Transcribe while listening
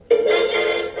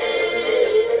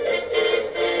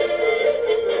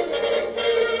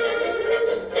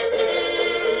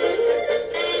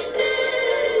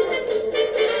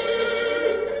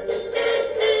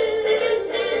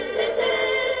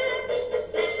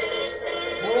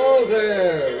Hello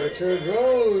there, Richard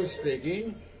Rose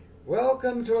speaking.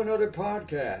 Welcome to another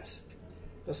podcast.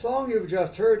 The song you've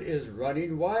just heard is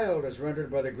Running Wild, as rendered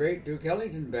by the great Duke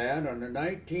Ellington Band on the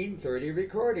 1930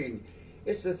 recording.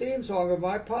 It's the theme song of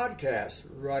my podcast,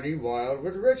 Running Wild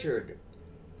with Richard.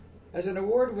 As an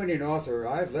award-winning author,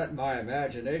 I've let my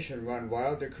imagination run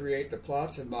wild to create the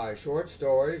plots of my short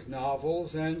stories,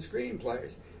 novels, and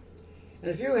screenplays.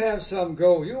 And if you have some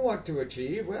goal you want to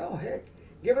achieve, well, heck,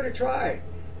 give it a try,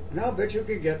 and I'll bet you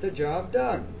can get the job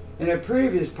done. In a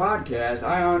previous podcast,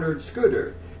 I honored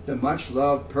Scudder, the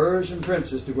much-loved Persian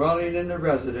princess dwelling in the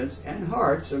residence and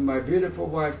hearts of my beautiful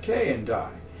wife Kay and I.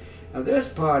 Now, this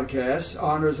podcast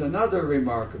honors another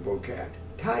remarkable cat,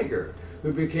 Tiger,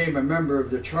 who became a member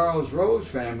of the Charles Rose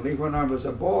family when I was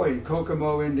a boy in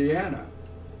Kokomo, Indiana.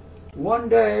 One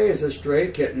day, as a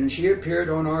stray kitten, she appeared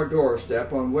on our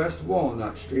doorstep on West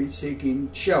Walnut Street seeking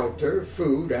shelter,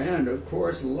 food, and, of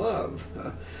course, love.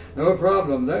 No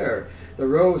problem there. The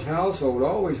Rose household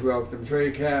always welcomed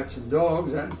stray cats and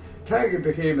dogs, and Tiger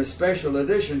became a special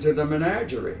addition to the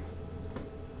menagerie.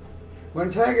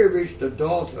 When Tiger reached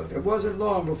adulthood, it wasn't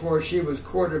long before she was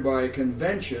courted by a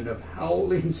convention of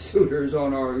howling suitors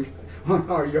on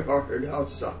our yard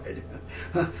outside.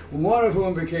 One of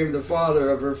whom became the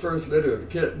father of her first litter of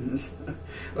kittens.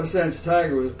 Well, since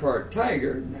Tiger was part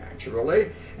tiger,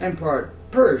 naturally, and part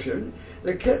Persian,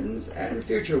 the kittens and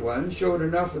future ones showed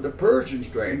enough of the Persian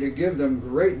strain to give them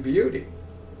great beauty.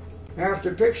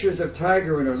 After pictures of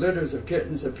Tiger and her litters of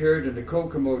kittens appeared in the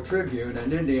Kokomo Tribune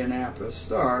and Indianapolis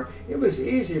Star, it was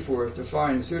easy for us to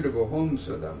find suitable homes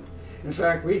for them. In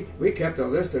fact, we kept a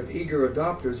list of eager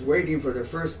adopters waiting for the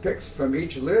first pics from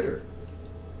each litter.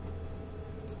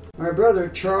 My brother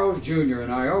Charles Jr.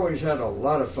 and I always had a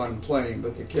lot of fun playing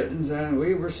with the kittens, and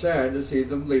we were sad to see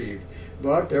them leave.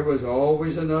 But there was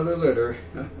always another litter.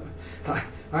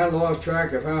 I lost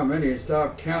track of how many and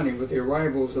stopped counting with the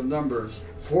arrivals of numbers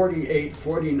 48,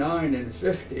 49, and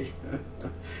 50.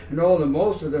 And although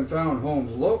most of them found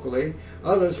homes locally,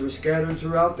 others were scattered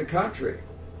throughout the country.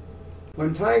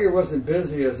 When Tiger wasn't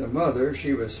busy as a mother,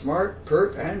 she was smart,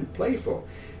 pert, and playful.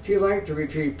 She liked to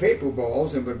retrieve paper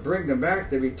balls and would bring them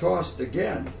back to be tossed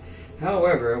again.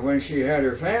 However, when she had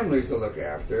her families to look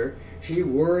after, she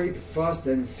worried, fussed,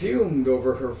 and fumed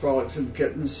over her frolicsome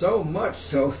kittens, so much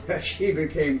so that she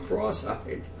became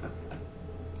cross-eyed.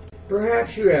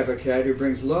 Perhaps you have a cat who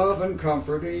brings love and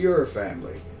comfort in your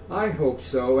family. I hope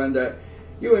so, and that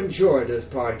you enjoy this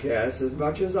podcast as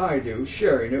much as I do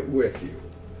sharing it with you.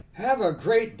 Have a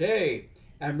great day,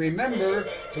 and remember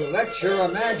to let your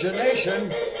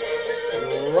imagination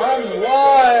run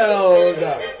wild.